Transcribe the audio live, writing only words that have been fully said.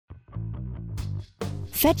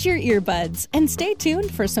Fetch your earbuds and stay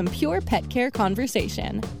tuned for some pure pet care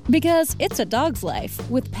conversation. Because it's a dog's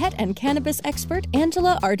life with pet and cannabis expert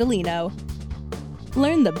Angela Ardolino.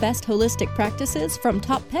 Learn the best holistic practices from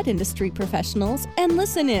top pet industry professionals and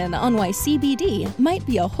listen in on why CBD might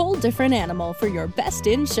be a whole different animal for your best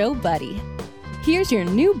in show buddy. Here's your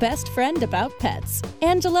new best friend about pets,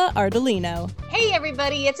 Angela Ardolino. Hey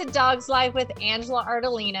everybody, it's A Dog's Life with Angela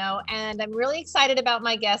Ardolino, and I'm really excited about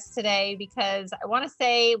my guest today because I want to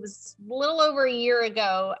say it was a little over a year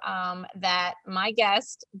ago that my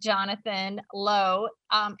guest, Jonathan Lowe,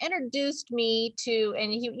 introduced me to,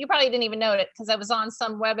 and you probably didn't even know it because I was on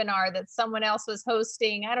some webinar that someone else was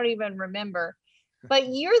hosting. I don't even remember, but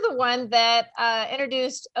you're the one that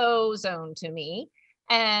introduced Ozone to me.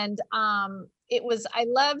 And I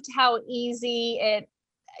loved how easy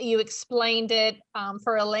you explained it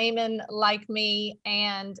for a layman like me.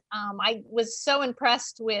 And I was so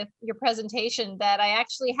impressed with your presentation that I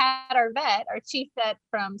actually had our chief vet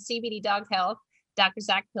from CBD Dog Health, Dr.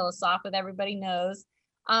 Zach Pilosoff, that everybody knows,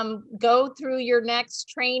 go through your next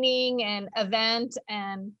training and event.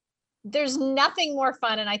 And there's nothing more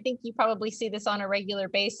fun, and I think you probably see this on a regular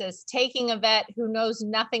basis, taking a vet who knows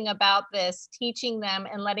nothing about this, teaching them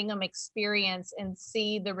and letting them experience and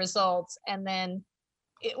see the results. And then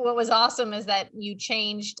what was awesome is that you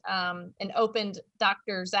changed and opened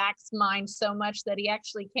Dr. Zach's mind so much that he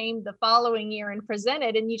actually came the following year and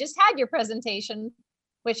presented, and you just had your presentation,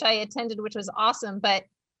 which I attended, which was awesome. But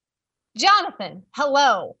Jonathan,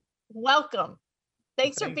 hello, welcome.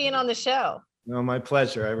 Thanks for being on the show. No, my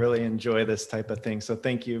pleasure. I really enjoy this type of thing. So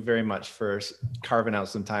thank you very much for carving out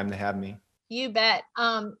some time to have me. You bet.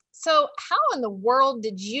 So how in the world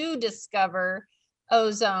did you discover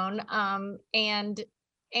Ozone and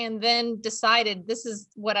then decided this is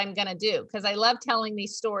what I'm going to do? Because I love telling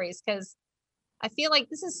these stories because I feel like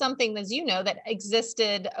this is something, as you know, that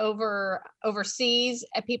existed overseas.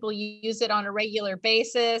 People use it on a regular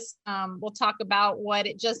basis. We'll talk about what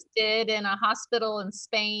it just did in a hospital in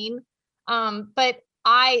Spain. But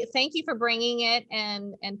I thank you for bringing it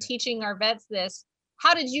and teaching our vets this.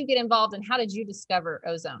 How did you get involved and how did you discover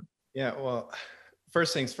Ozone? Yeah, well,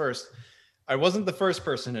 first things first, I wasn't the first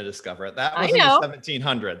person to discover it. That was in the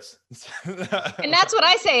 1700s. And that's what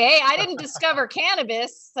I say. Hey, I didn't discover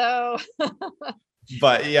cannabis, so.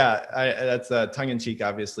 But yeah, that's tongue in cheek,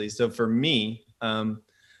 obviously. So for me,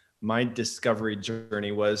 my discovery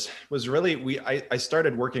journey was really, I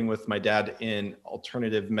started working with my dad in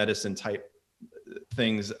alternative medicine type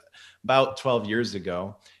things about 12 years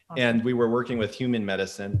ago. Awesome. And we were working with human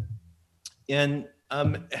medicine. And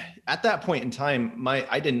at that point in time,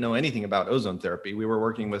 I didn't know anything about ozone therapy. We were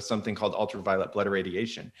working with something called ultraviolet blood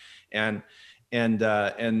irradiation. And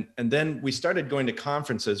then we started going to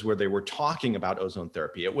conferences where they were talking about ozone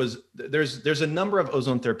therapy. There's a number of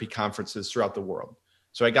ozone therapy conferences throughout the world.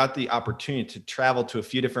 So I got the opportunity to travel to a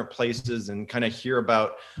few different places and kind of hear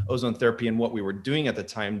about ozone therapy, and what we were doing at the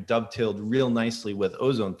time dovetailed real nicely with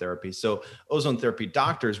ozone therapy. So ozone therapy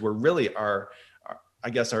doctors were really our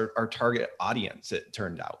target audience, it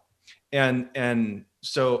turned out. And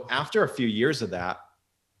so after a few years of that,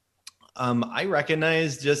 I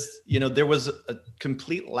recognized there was a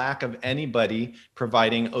complete lack of anybody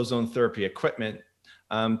providing ozone therapy equipment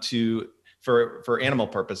for animal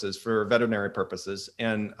purposes, for veterinary purposes.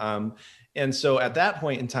 And so at that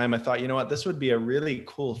point in time, I thought, you know what, this would be a really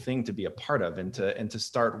cool thing to be a part of and to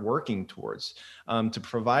start working towards, to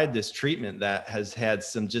provide this treatment that has had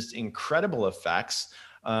some just incredible effects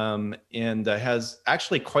and has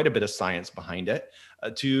actually quite a bit of science behind it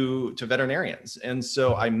to veterinarians. And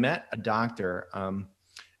so I met a doctor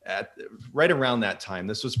right around that time.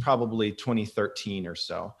 This was probably 2013 or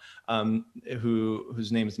so,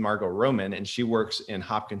 whose name is Margot Roman, and she works in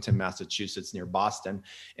Hopkinton, Massachusetts, near Boston.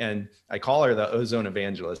 And I call her the ozone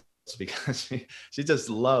evangelist because she just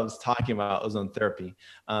loves talking about ozone therapy.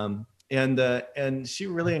 And she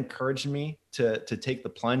really encouraged me to take the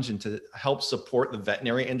plunge and to help support the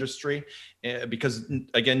veterinary industry, because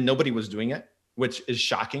again, nobody was doing it, which is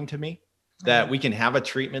shocking to me. That we can have a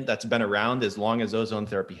treatment that's been around as long as ozone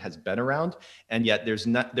therapy has been around. And yet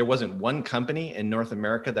there wasn't one company in North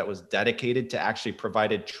America that was dedicated to actually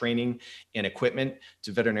provided training and equipment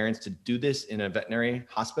to veterinarians to do this in a veterinary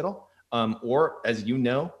hospital, or, as you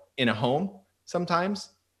know, in a home sometimes.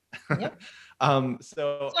 Yep.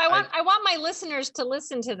 So I want my listeners to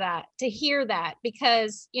listen to that, to hear that,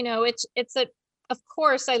 because, of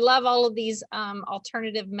course, I love all of these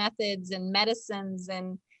alternative methods and medicines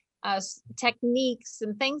and techniques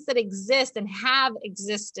and things that exist and have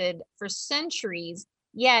existed for centuries,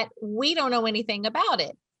 yet we don't know anything about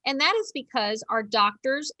it. And that is because our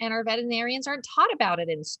doctors and our veterinarians aren't taught about it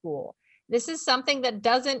in school. This is something that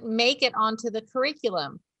doesn't make it onto the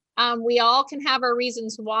curriculum. We all can have our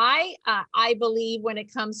reasons why. I believe when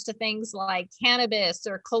it comes to things like cannabis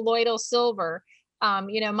or colloidal silver,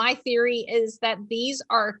 my theory is that these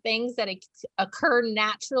are things that occur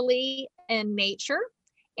naturally in nature,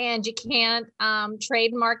 and you can't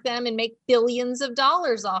trademark them and make billions of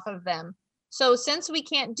dollars off of them. So since we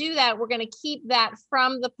can't do that, we're going to keep that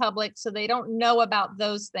from the public so they don't know about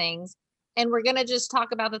those things. And we're going to just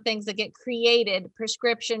talk about the things that get created,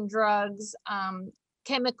 prescription drugs,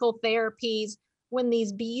 chemical therapies, when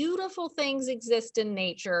these beautiful things exist in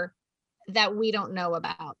nature that we don't know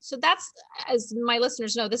about. So that's, as my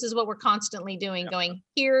listeners know, this is what we're constantly doing, going,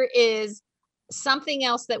 here is something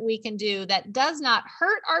else that we can do that does not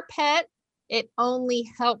hurt our pet. It only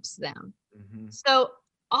helps them. Mm-hmm. So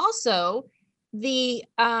also the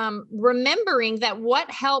remembering that what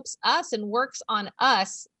helps us and works on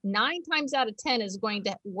us 9 times out of 10 is going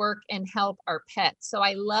to work and help our pets. So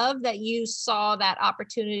I love that you saw that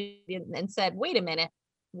opportunity and said, wait a minute,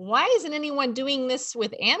 why isn't anyone doing this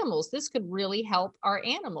with animals? This could really help our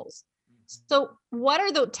animals. So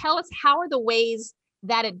tell us, how are the ways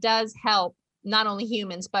that it does help not only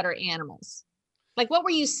humans, but our animals? Like, what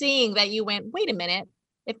were you seeing that you went, wait a minute,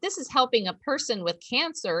 if this is helping a person with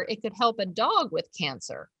cancer, it could help a dog with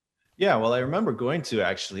cancer? Yeah, well, I remember going to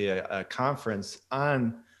actually a conference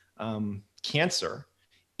on cancer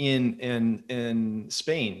in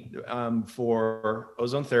Spain for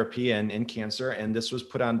ozone therapy and in cancer. And this was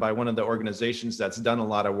put on by one of the organizations that's done a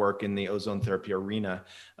lot of work in the ozone therapy arena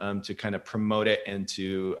to kind of promote it and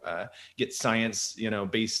to get science,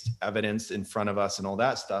 based evidence in front of us and all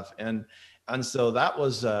that stuff. And so that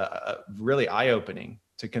was really eye-opening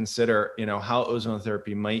to consider, how ozone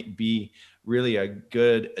therapy might be really a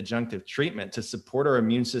good adjunctive treatment to support our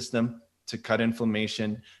immune system, to cut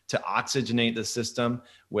inflammation, to oxygenate the system,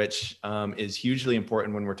 which is hugely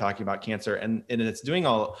important when we're talking about cancer. And it's doing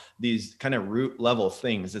all these kind of root level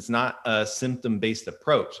things. It's not a symptom-based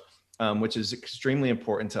approach, which is extremely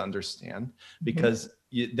important to understand, because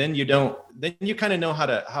then you kind of know how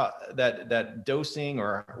that dosing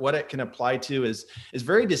or what it can apply to is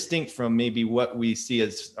very distinct from maybe what we see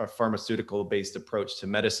as a pharmaceutical based approach to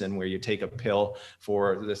medicine, where you take a pill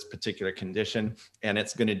for this particular condition and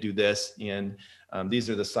it's going to do this, and these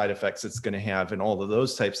are the side effects it's going to have, and all of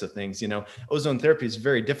those types of things. Ozone therapy is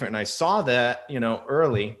very different, and I saw that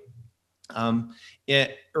early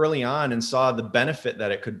on, and saw the benefit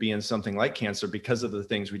that it could be in something like cancer because of the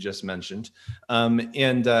things we just mentioned.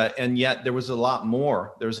 And yet there was a lot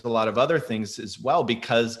more. There's a lot of other things as well,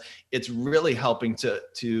 because it's really helping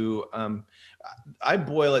to I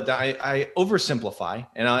boil it down. I oversimplify,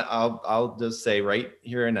 and I'll just say right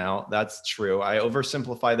here and now, that's true. I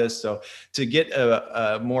oversimplify this. So to get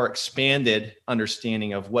a more expanded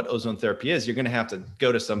understanding of what ozone therapy is, you're going to have to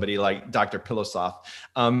go to somebody like Dr. Pilosoff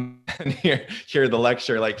and hear the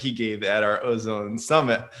lecture like he gave at our ozone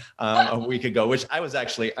summit a week ago, which I was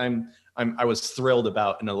actually, I was thrilled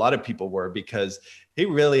about, and a lot of people were, because he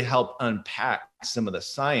really helped unpack some of the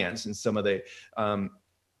science and some of the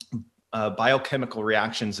biochemical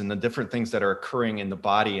reactions and the different things that are occurring in the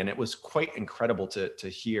body. And it was quite incredible to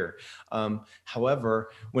hear.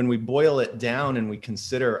 However, when we boil it down and we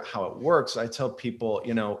consider how it works, I tell people,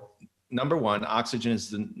 number one, oxygen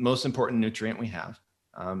is the most important nutrient we have.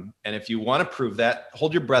 And if you want to prove that,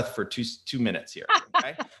 hold your breath for two minutes here.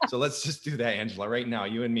 Okay. So let's just do that, Angela, right now,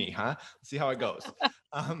 you and me, huh? Let's see how it goes.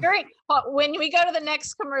 Great. Well, when we go to the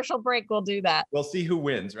next commercial break, we'll do that. We'll see who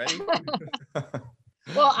wins. Ready?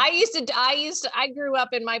 Well, I grew up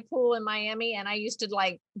in my pool in Miami, and I used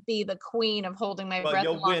to be the queen of holding my breath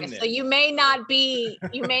the longest. So you may not be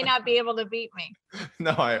able to beat me.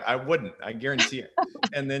 No, I wouldn't. I guarantee it.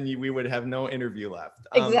 And then we would have no interview left.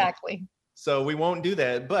 Exactly. So we won't do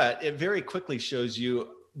that, but it very quickly shows you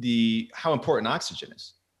how important oxygen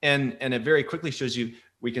is. And it very quickly shows you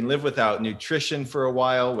we can live without nutrition for a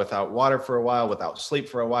while, without water for a while, without sleep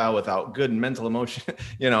for a while, without good mental emotion,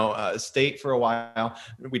 state for a while.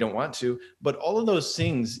 We don't want to, but all of those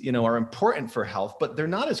things, are important for health, but they're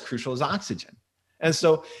not as crucial as oxygen. And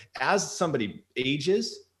so as somebody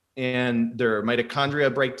ages and their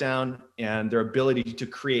mitochondria break down and their ability to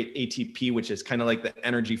create ATP, which is kind of like the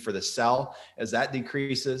energy for the cell, as that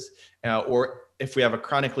decreases, or if we have a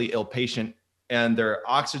chronically ill patient and their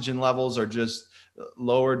oxygen levels are just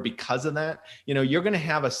lowered because of that, you're going to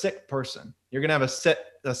have a sick person. You're going to have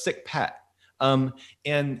a sick pet.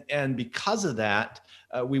 And because of that,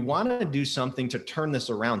 we want to do something to turn this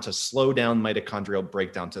around, to slow down mitochondrial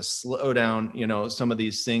breakdown, to slow down, some of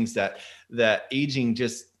these things that aging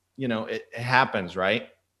just it happens, right?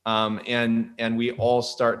 And we all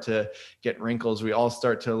start to get wrinkles. We all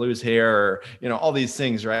start to lose hair, or, all these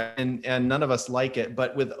things, right? And none of us like it.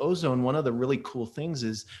 But with ozone, one of the really cool things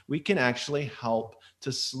is we can actually help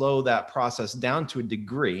to slow that process down to a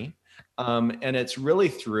degree. And it's really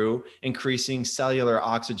through increasing cellular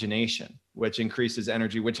oxygenation, which increases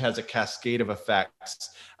energy, which has a cascade of effects.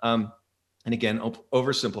 And again,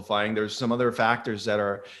 oversimplifying, there's some other factors that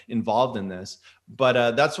are involved in this,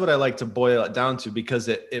 but that's what I like to boil it down to, because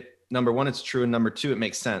it number one, it's true, and number two, it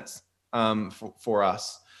makes sense for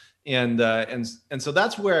us, and so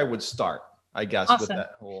that's where I would start, I guess. Awesome. With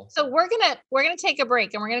that whole. So we're gonna take a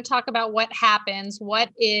break, and we're gonna talk about what happens, what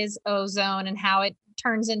is ozone, and how it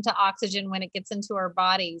turns into oxygen when it gets into our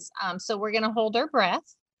bodies. So we're gonna hold our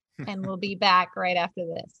breath, and we'll be back right after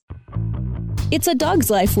this. It's a Dog's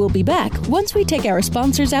Life. We'll be back once we take our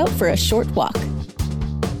sponsors out for a short walk.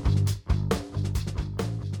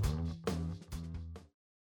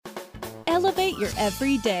 Elevate your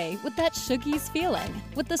everyday with that Shoogies feeling,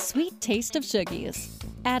 with the sweet taste of Shoogies.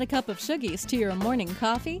 Add a cup of Shoogies to your morning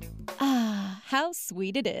coffee. Ah, how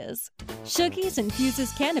sweet it is. Shoogies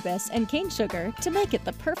infuses cannabis and cane sugar to make it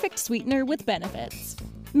the perfect sweetener with benefits.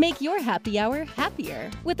 Make your happy hour happier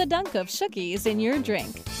with a dunk of Shoogies in your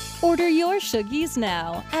drink. Order your Shoogies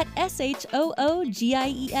now at shoogies.com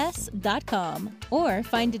or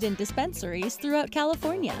find it in dispensaries throughout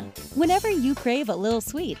California. Whenever you crave a little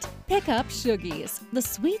sweet, pick up Shoogies, the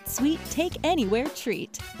sweet, sweet take-anywhere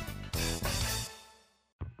treat.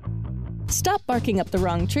 Stop barking up the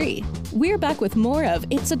wrong tree. We're back with more of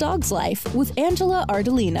It's a Dog's Life with Angela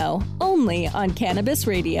Ardolino, only on Cannabis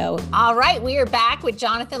Radio. All right, we are back with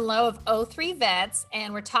Jonathan Lowe of O3Vets,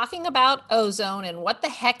 and we're talking about ozone and what the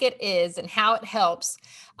heck it is and how it helps.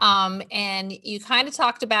 And you kind of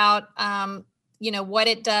talked about, what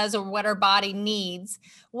it does or what our body needs.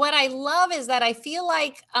 What I love is that I feel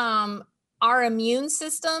like our immune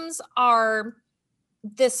systems are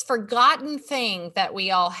this forgotten thing that we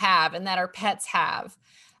all have and that our pets have.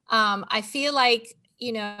 I feel like,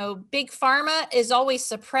 Big Pharma is always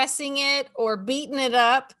suppressing it or beating it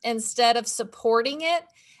up instead of supporting it.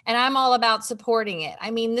 And I'm all about supporting it. I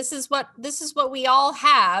mean, this is what we all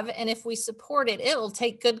have. And if we support it, it'll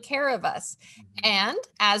take good care of us. And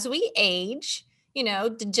as we age,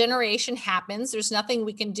 degeneration happens. There's nothing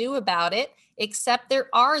we can do about it, except there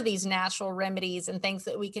are these natural remedies and things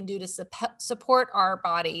that we can do to support our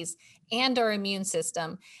bodies and our immune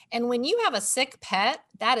system. And when you have a sick pet,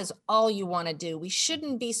 that is all you want to do. We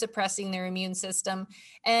shouldn't be suppressing their immune system.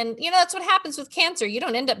 And, that's what happens with cancer. You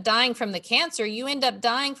don't end up dying from the cancer. You end up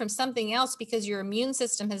dying from something else because your immune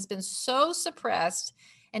system has been so suppressed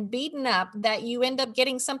and beaten up that you end up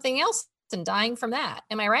getting something else and dying from that.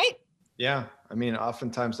 Am I right? Yeah. I mean,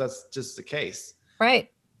 oftentimes that's just the case. Right.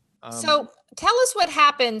 So tell us what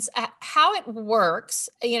happens, how it works.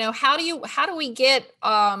 How do we get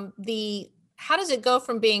how does it go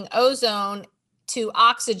from being ozone to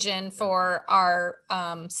oxygen for our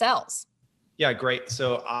cells? Yeah, great.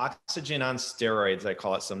 So oxygen on steroids, I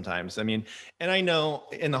call it sometimes. I mean, and I know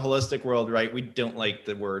in the holistic world, right, we don't like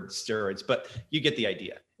the word steroids, but you get the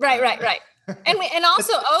idea. Right. And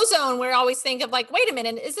also ozone, we always think of like, wait a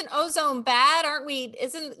minute, isn't ozone bad?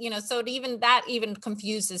 So even that even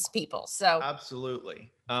confuses people. So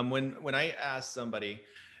absolutely. When I ask somebody,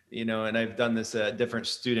 and I've done this at different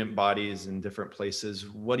student bodies in different places,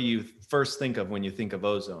 what do you first think of when you think of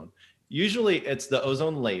ozone? Usually it's the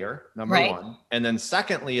ozone layer, number one. And then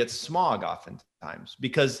secondly, it's smog oftentimes,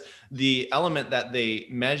 because the element that they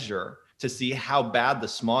measure to see how bad the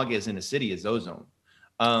smog is in a city is ozone.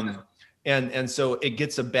 And so it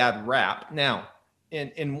gets a bad rap. Now,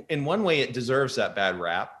 in one way, it deserves that bad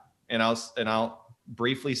rap, and I'll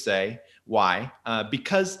briefly say why.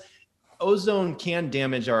 Because ozone can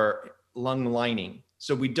damage our lung lining,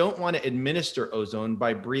 so we don't want to administer ozone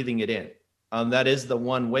by breathing it in. That is the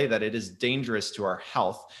one way that it is dangerous to our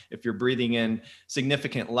health. If you're breathing in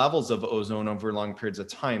significant levels of ozone over long periods of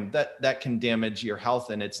time, that can damage your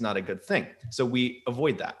health, and it's not a good thing. So we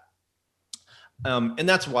avoid that. And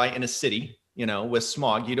that's why in a city, with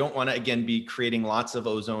smog, you don't want to, again, be creating lots of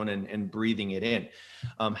ozone and breathing it in.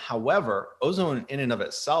 However, ozone in and of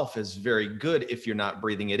itself is very good if you're not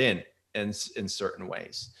breathing it in certain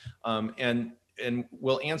ways. And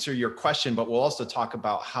we'll answer your question, but we'll also talk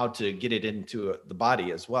about how to get it into the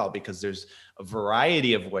body as well, because there's a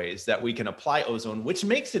variety of ways that we can apply ozone, which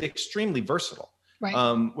makes it extremely versatile,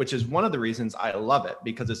 which is one of the reasons I love it,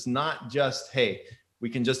 because it's not just, hey, we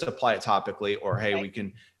can just apply it topically, or hey, we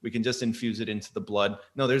can just infuse it into the blood.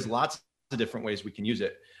 No, there's lots of different ways we can use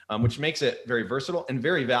it, which makes it very versatile and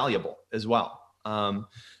very valuable as well.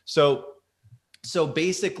 So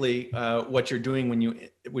basically, what you're doing when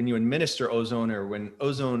you administer ozone, or when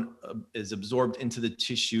ozone is absorbed into the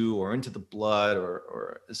tissue or into the blood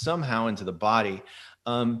or somehow into the body,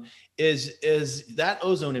 is that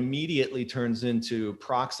ozone immediately turns into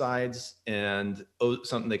peroxides and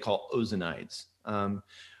something they call ozonides,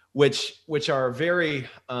 which are very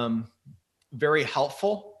very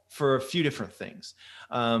helpful for a few different things.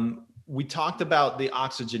 We talked about the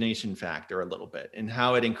oxygenation factor a little bit and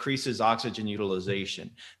how it increases oxygen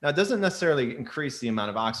utilization. Now, it doesn't necessarily increase the amount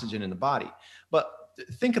of oxygen in the body, but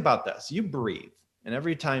think about this. You breathe, and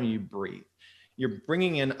every time you breathe, you're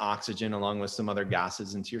bringing in oxygen along with some other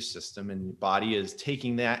gases into your system, and your body is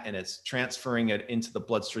taking that and it's transferring it into the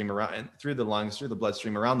bloodstream around and through the lungs, through the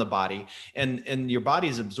bloodstream around the body. And your body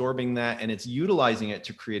is absorbing that and it's utilizing it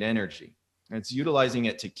to create energy. And it's utilizing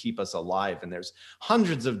it to keep us alive. And there's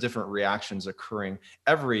hundreds of different reactions occurring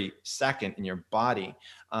every second in your body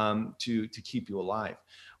to keep you alive.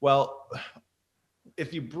 Well,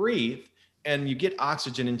 if you breathe and you get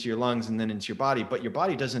oxygen into your lungs and then into your body, but your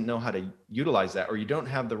body doesn't know how to utilize that, or you don't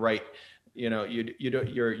have the right,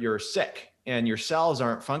 you're sick and your cells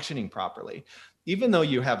aren't functioning properly. Even though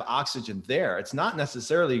you have oxygen there, it's not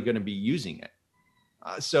necessarily going to be using it.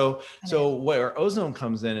 So where ozone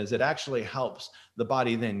comes in is it actually helps the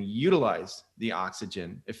body then utilize the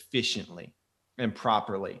oxygen efficiently and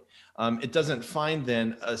properly. It doesn't find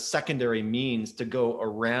then a secondary means to go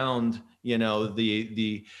around,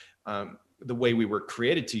 the way we were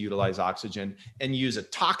created to utilize oxygen and use a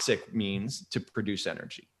toxic means to produce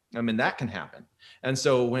energy. I mean, that can happen. And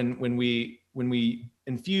so when we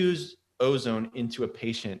infuse ozone into a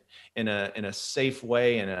patient in a safe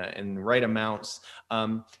way and in right amounts,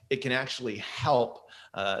 it can actually help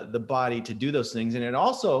the body to do those things. And it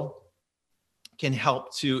also can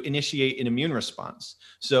help to initiate an immune response.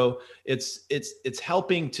 So it's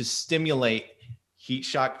helping to stimulate heat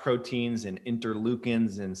shock proteins and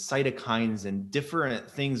interleukins and cytokines and different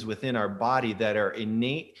things within our body that are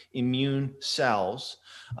innate immune cells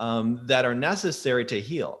that are necessary to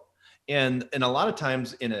heal. And a lot of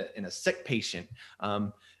times in a sick patient,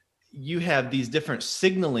 you have these different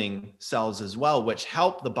signaling cells as well, which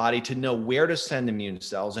help the body to know where to send immune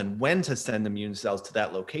cells and when to send immune cells to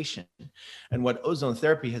that location. And what ozone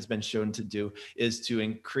therapy has been shown to do is to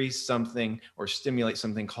increase something or stimulate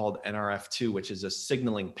something called NRF2, which is a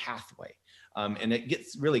signaling pathway. And it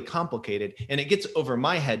gets really complicated, and it gets over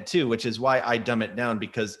my head too, which is why I dumb it down,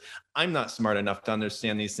 because I'm not smart enough to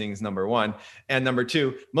understand these things, number one. And number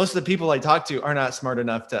two, most of the people I talk to are not smart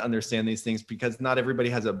enough to understand these things, because not everybody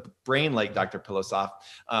has a brain like Dr. Pilosoff,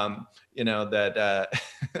 that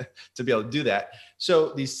to be able to do that.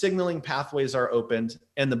 So these signaling pathways are opened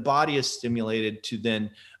and the body is stimulated to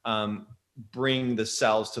then bring the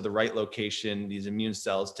cells to the right location, these immune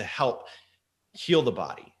cells, to help heal the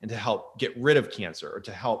body and to help get rid of cancer, or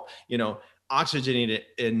to help, oxygenate it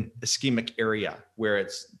in ischemic area where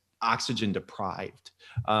it's oxygen deprived,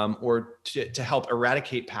 or to help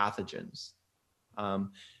eradicate pathogens. A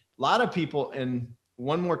lot of people, and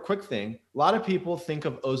one more quick thing, a lot of people think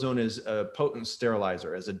of ozone as a potent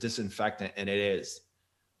sterilizer, as a disinfectant, and it is,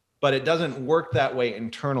 but it doesn't work that way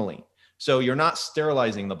internally. So you're not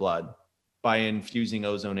sterilizing the blood by infusing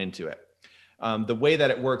ozone into it. The way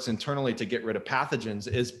that it works internally to get rid of pathogens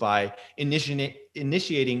is by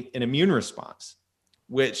initiating an immune response,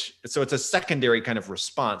 so it's a secondary kind of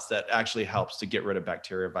response that actually helps to get rid of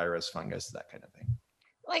bacteria, virus, fungus, that kind of thing.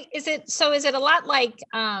 Is it a lot like,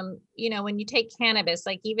 when you take cannabis,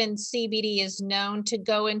 like even CBD is known to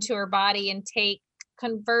go into our body and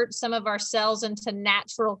convert some of our cells into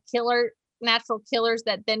natural killers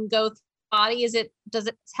that then go through the body? Does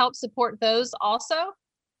it help support those also?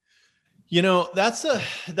 That's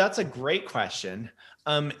a great question.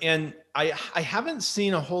 And I haven't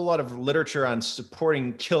seen a whole lot of literature on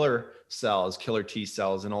supporting killer cells, killer T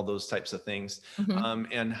cells, and all those types of things,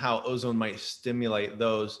 and how ozone might stimulate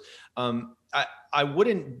those. I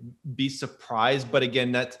wouldn't be surprised, but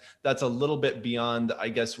again, that's a little bit beyond, I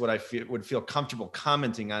guess, what I would feel comfortable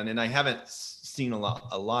commenting on, and I haven't seen a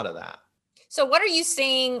lot of that. So what are you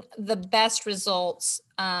seeing the best results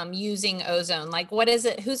using ozone? Like, what is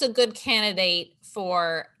it? Who's a good candidate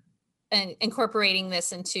for incorporating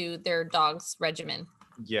this into their dog's regimen?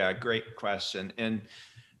 Yeah, great question. And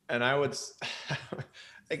I would,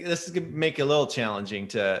 this is going to make it a little challenging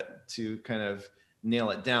to kind of nail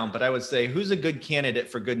it down, but I would say, who's a good candidate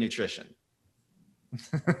for good nutrition?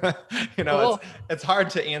 Cool. It's hard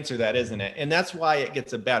to answer that, isn't it? And that's why it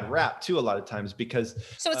gets a bad rap too, a lot of times, because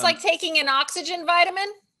so it's like taking an oxygen vitamin.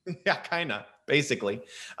 Yeah, kind of, basically.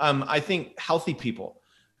 I think healthy people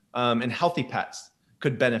and healthy pets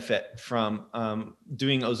could benefit from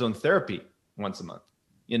doing ozone therapy once a month.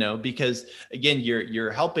 Because again,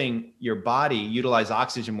 you're helping your body utilize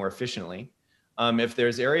oxygen more efficiently. If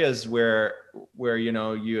there's areas where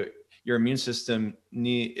your immune system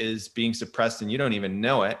is being suppressed and you don't even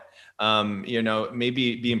know it,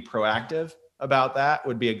 maybe being proactive about that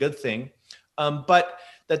would be a good thing. But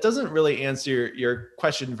that doesn't really answer your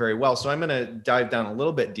question very well. So I'm going to dive down a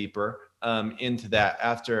little bit deeper into that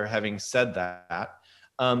after having said that.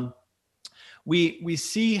 We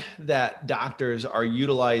see that doctors are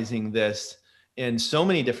utilizing this in so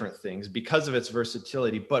many different things because of its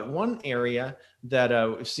versatility. But one area that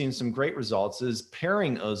we've seen some great results is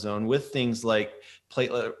pairing ozone with things like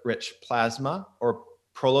platelet-rich plasma or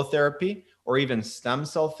prolotherapy, or even stem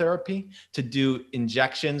cell therapy to do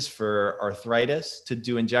injections for arthritis, to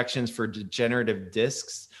do injections for degenerative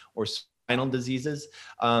discs or spinal diseases.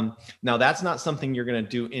 Now, that's not something you're going to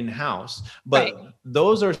do in-house, but right.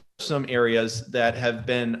 Those are some areas that have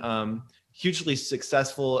been hugely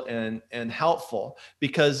successful and helpful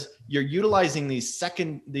because you're utilizing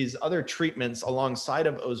these other treatments alongside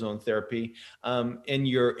of ozone therapy, and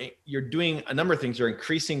you're doing a number of things. You're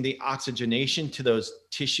increasing the oxygenation to those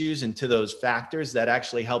tissues and to those factors that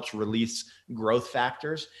actually helps release growth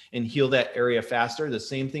factors and heal that area faster. The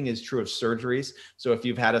same thing is true of surgeries. So if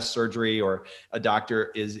you've had a surgery or a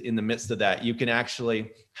doctor is in the midst of that, you can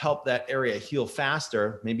actually help that area heal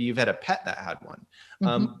faster. Maybe you've had a pet that had one,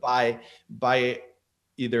 by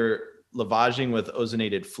either lavaging with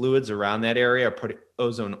ozonated fluids around that area, or putting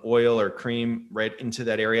ozone oil or cream right into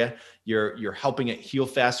that area. You're helping it heal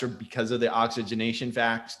faster because of the oxygenation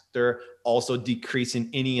factor, also decreasing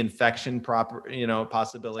any infection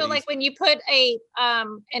possibilities. So like when you put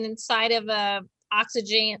an inside of a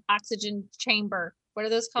oxygen chamber, what are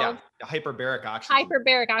those called? Yeah, hyperbaric oxygen.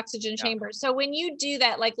 Hyperbaric oxygen chamber. So when you do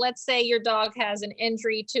that, like let's say your dog has an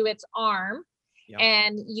injury to its arm,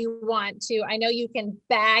 and you want to, I know you can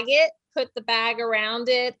bag it, put the bag around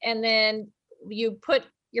it, and then you're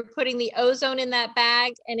putting the ozone in that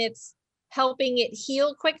bag and it's helping it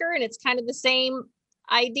heal quicker, and it's kind of the same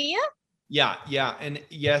idea. Yeah. And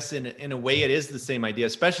yes, in a way it is the same idea,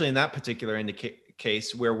 especially in that particular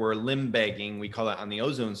case where we're limb bagging, we call it on the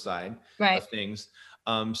ozone side of things.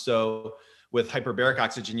 So with hyperbaric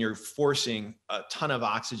oxygen, you're forcing a ton of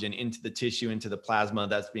oxygen into the tissue, into the plasma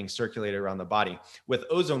that's being circulated around the body. With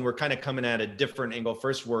ozone, we're kind of coming at a different angle.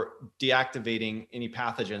 First, we're deactivating any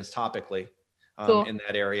pathogens topically in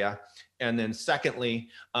that area. And then secondly,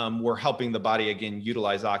 we're helping the body, again,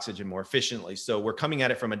 utilize oxygen more efficiently. So we're coming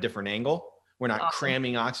at it from a different angle. We're not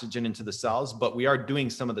cramming oxygen into the cells, but we are doing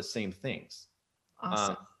some of the same things.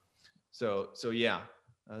 Awesome. So yeah.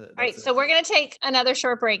 All right. So we're going to take another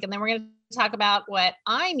short break, and then we're going to talk about what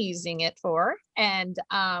I'm using it for, and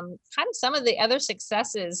kind of some of the other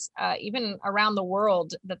successes, even around the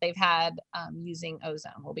world, that they've had using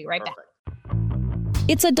ozone. We'll be right back.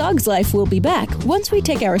 It's a Dog's Life. We'll be back once we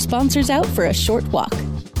take our sponsors out for a short walk.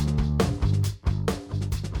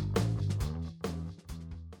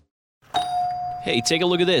 Hey, take a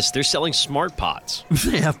look at this. They're selling smart pots.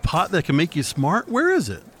 They have pot that can make you smart? Where is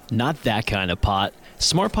it? Not that kind of pot.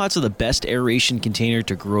 Smart pots are the best aeration container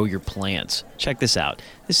to grow your plants. Check this out.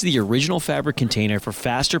 This is the original fabric container for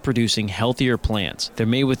faster producing, healthier plants. They're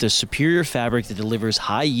made with a superior fabric that delivers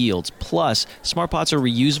high yields. Plus, smart pots are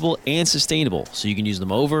reusable and sustainable, so you can use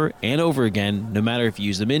them over and over again, no matter if you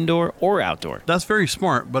use them indoor or outdoor. That's very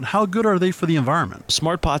smart, but how good are they for the environment?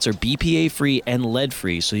 Smart pots are BPA-free and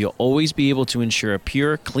lead-free, so you'll always be able to ensure a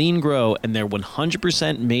pure, clean grow, and they're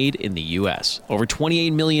 100% made in the U.S. Over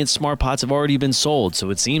 28 million smart pots have already been sold, so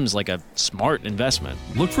it seems like a smart investment.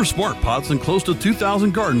 Look for smart pots in close to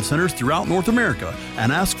 2,000 garden centers throughout North America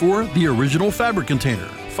and ask for the original fabric container.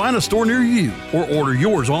 Find a store near you or order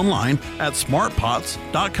yours online at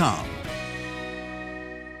smartpots.com.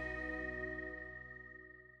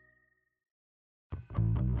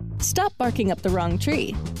 Stop barking up the wrong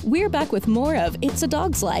tree. We're back with more of It's a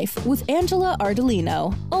Dog's Life with Angela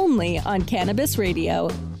Ardolino, only on Cannabis Radio.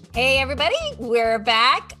 Hey everybody, we're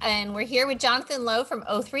back and we're here with Jonathan Lowe from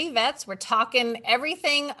O3Vets. We're talking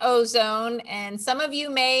everything ozone, and some of you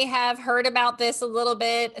may have heard about this a little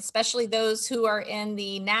bit, especially those who are in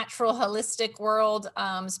the natural holistic world,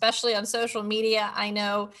 especially on social media. I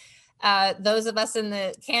know those of us in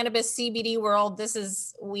the cannabis CBD world,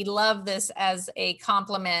 we love this as a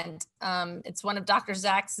compliment. It's one of Dr.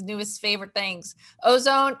 Zach's newest favorite things: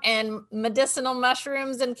 ozone and medicinal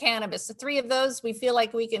mushrooms and cannabis. The three of those, we feel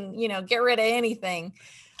like we can, get rid of anything.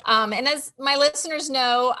 And as my listeners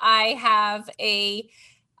know, I have a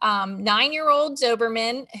 9-year-old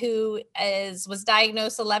Doberman who was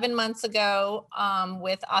diagnosed 11 months ago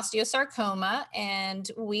with osteosarcoma, and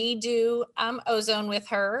we do ozone with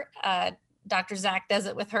her. Dr. Zach does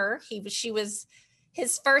it with her. She was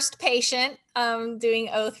his first patient doing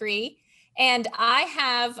O3, and I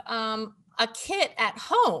have a kit at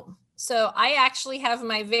home. So I actually have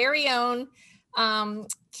my very own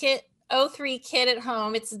kit, O3 kit at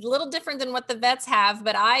home. It's a little different than what the vets have,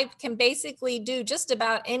 but I can basically do just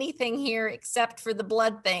about anything here except for the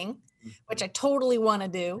blood thing, which I totally want to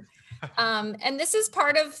do. And this is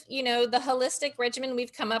part of, the holistic regimen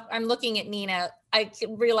we've come up. I'm looking at Nina. I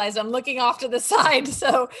realize I'm looking off to the side.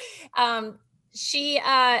 So she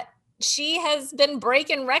has been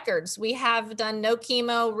breaking records. We have done no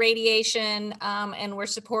chemo, radiation, and we're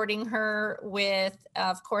supporting her with,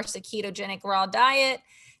 of course, a ketogenic raw diet,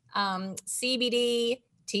 CBD,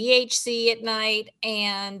 THC at night,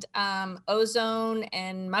 and ozone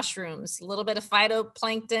and mushrooms, a little bit of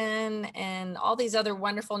phytoplankton, and all these other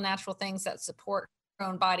wonderful natural things that support her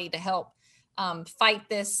own body to help fight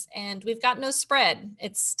this. And we've got no spread.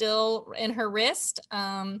 It's still in her wrist,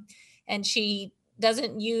 and she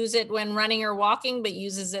doesn't use it when running or walking, but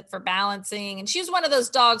uses it for balancing. And she's one of those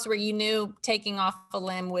dogs where you knew taking off a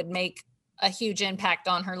limb would make a huge impact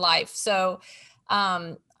on her life. So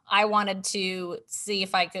I wanted to see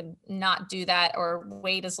if I could not do that or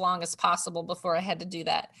wait as long as possible before I had to do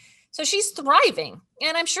that. So she's thriving.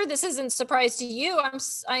 And I'm sure this isn't a surprise to you.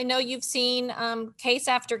 I know you've seen case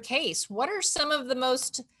after case. What are some of the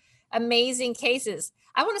most amazing cases?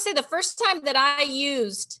 I want to say the first time that I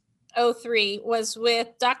used O3 was with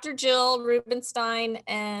Dr. Jill Rubenstein,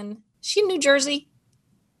 and she in New Jersey.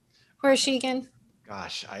 Where is she again?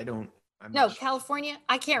 Gosh, California.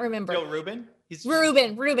 I can't remember. Jill Rubin?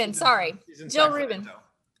 Rubin. Sorry. Jill Rubin.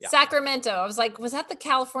 Yeah. Sacramento. I was like, was that the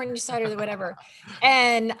California side or whatever?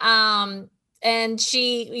 And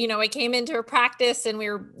she, I came into her practice and we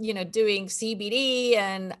were, doing CBD,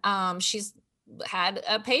 and she's had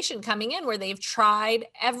a patient coming in where they've tried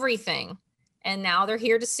everything. And now they're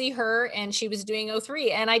here to see her, and she was doing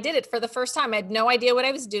O3, and I did it for the first time. I had no idea what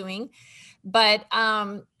I was doing, but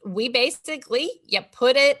we basically,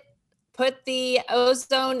 put the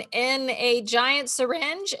ozone in a giant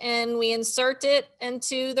syringe, and we insert it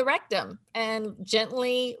into the rectum and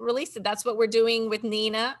gently release it. That's what we're doing with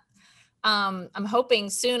Nina. I'm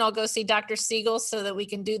hoping soon I'll go see Dr. Siegel so that we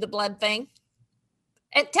can do the blood thing.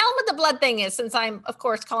 And tell him what the blood thing is, since I'm, of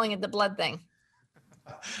course, calling it the blood thing.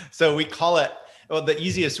 So we call it, the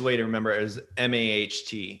easiest way to remember is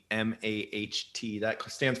MAHT. That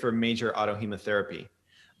stands for major autohemotherapy.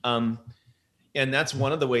 And that's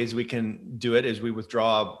one of the ways we can do it is we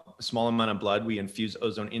withdraw a small amount of blood, we infuse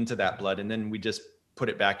ozone into that blood, and then we just put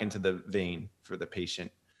it back into the vein for the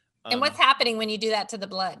patient. And what's happening when you do that to the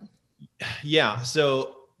blood? Yeah.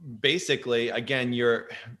 So basically, again,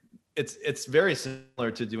 it's very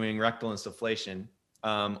similar to doing rectal insufflation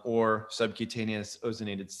or subcutaneous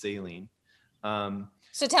ozonated saline.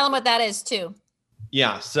 So tell them what that is too.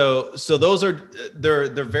 Yeah. So those are there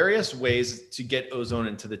are various ways to get ozone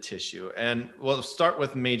into the tissue, and we'll start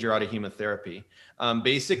with major autohemotherapy.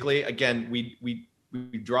 Basically, again, we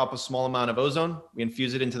drop a small amount of ozone, we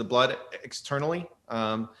infuse it into the blood externally,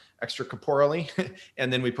 extracorporeally,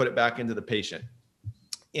 and then we put it back into the patient.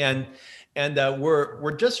 And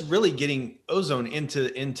we're just really getting ozone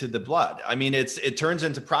into the blood. I mean, it turns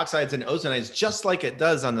into peroxides and ozonides just like it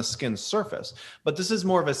does on the skin surface. But this is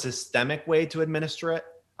more of a systemic way to administer it.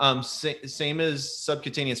 Same as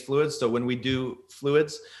subcutaneous fluids. So when we do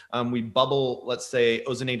fluids, we bubble, let's say,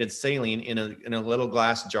 ozonated saline in a little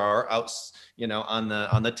glass jar out,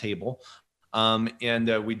 on the table.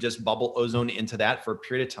 And we just bubble ozone into that for a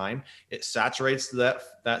period of time. It saturates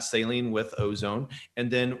that saline with ozone,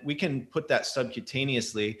 and then we can put that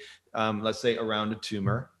subcutaneously, let's say around a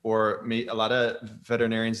tumor, or a lot of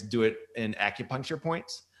veterinarians do it in acupuncture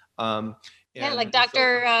points. Like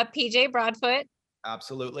Dr. PJ Broadfoot.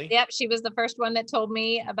 Absolutely. Yep, she was the first one that told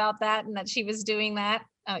me about that and that she was doing that.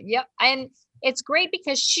 Yep, and it's great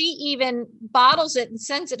because she even bottles it and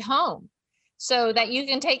sends it home, so that you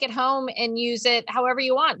can take it home and use it however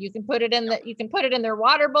you want. You can put it in their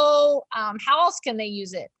water bowl. How else can they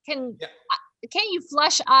use it? Can you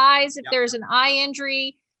flush eyes if there's an eye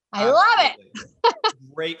injury? I love it.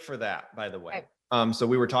 Great for that, by the way. Right. So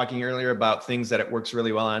we were talking earlier about things that it works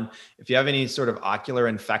really well on. If you have any sort of ocular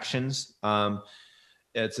infections,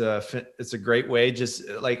 it's a great way, just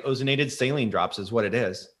like ozonated saline drops is what it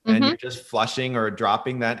is. Mm-hmm. And you're just flushing or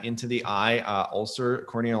dropping that into the eye,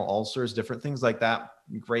 corneal ulcers, different things like that.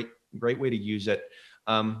 Great way to use it.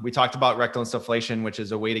 We talked about rectal insufflation, which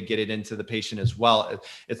is a way to get it into the patient as well.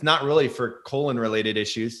 It's not really for colon related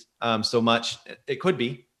issues so much. It could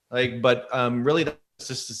be but really that's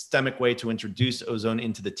a systemic way to introduce ozone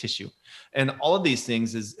into the tissue. And all of these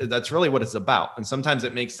things that's really what it's about. And sometimes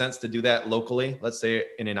it makes sense to do that locally. Let's say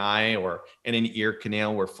in an eye or in an ear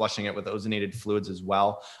canal, we're flushing it with ozonated fluids as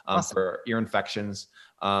well Awesome. for ear infections.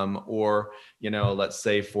 Or, let's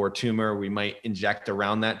say for tumor, we might inject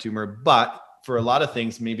around that tumor. But for a lot of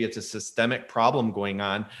things, maybe it's a systemic problem going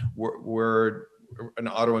on. We're an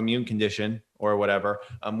autoimmune condition or whatever.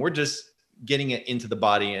 We're just getting it into the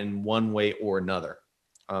body in one way or another.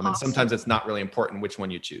 Awesome. And sometimes it's not really important which one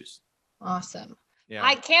you choose. Awesome. Yeah.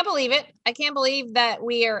 I can't believe it. I can't believe that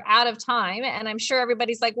we are out of time. And I'm sure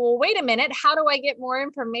everybody's like, well, wait a minute. How do I get more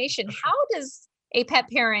information? How does a pet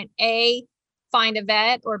parent, A, find a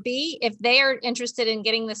vet, or B, if they are interested in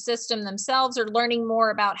getting the system themselves or learning more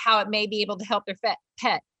about how it may be able to help their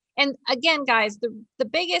pet? And again, guys, the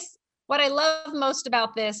biggest, what I love most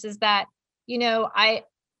about this is that,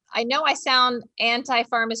 I know I sound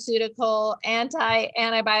anti-pharmaceutical,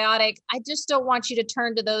 anti-antibiotic. I just don't want you to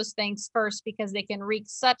turn to those things first because they can wreak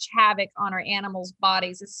such havoc on our animals'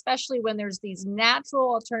 bodies, especially when there's these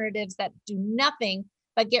natural alternatives that do nothing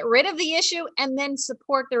but get rid of the issue and then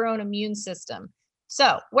support their own immune system.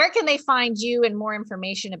 So where can they find you and more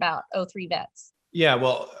information about O3Vets? Yeah,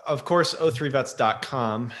 well, of course,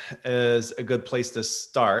 O3Vets.com is a good place to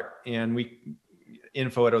start. And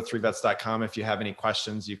info@O3Vets.com. If you have any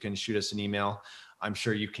questions, you can shoot us an email. I'm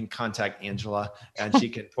sure you can contact Angela and she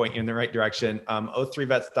can point you in the right direction.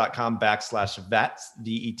 O3Vets.com/vets,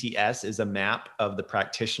 VETS, is a map of the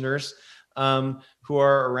practitioners who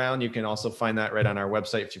are around. You can also find that right on our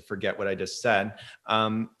website if you forget what I just said.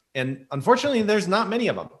 And unfortunately, there's not many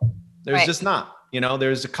of them. There's just not.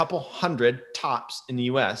 There's a couple hundred tops in the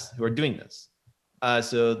US who are doing this.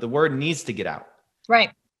 So the word needs to get out. Right.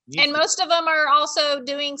 And most of them are also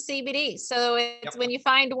doing CBD. So it's when you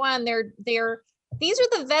find one, these are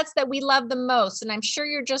the vets that we love the most. And I'm sure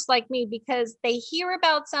you're just like me because they hear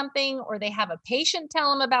about something or they have a patient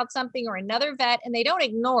tell them about something or another vet and they don't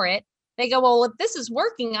ignore it. They go, well, if this is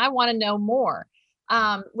working, I want to know more,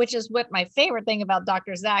 which is what my favorite thing about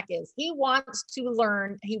Dr. Zach is. He wants to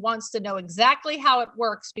learn. He wants to know exactly how it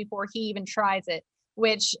works before he even tries it,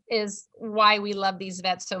 which is why we love these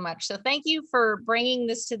vets so much. So thank you for bringing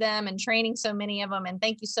this to them and training so many of them. And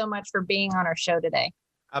thank you so much for being on our show today.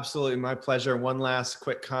 Absolutely. My pleasure. One last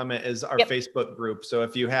quick comment is our Facebook group. So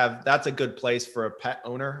if you that's a good place for a pet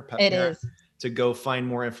owner, a pet parent, to go find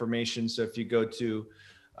more information. So if you go to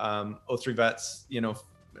O3Vets,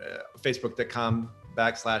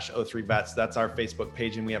 Facebook.com/O3Vets, that's our Facebook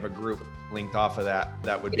page. And we have a group linked off of that.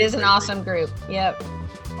 That would be an awesome group. Yep.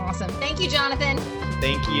 Awesome. Thank you, Jonathan.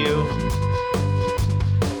 Thank you.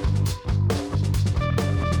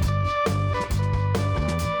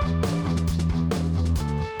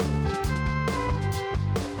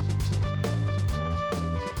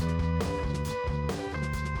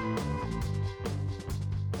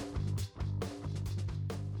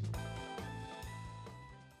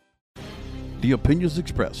 The opinions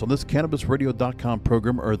expressed on this CannabisRadio.com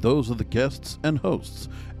program are those of the guests and hosts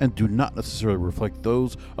and do not necessarily reflect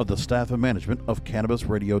those of the staff and management of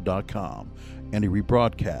CannabisRadio.com. Any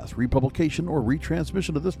rebroadcast, republication, or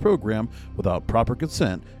retransmission of this program without proper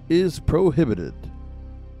consent is prohibited.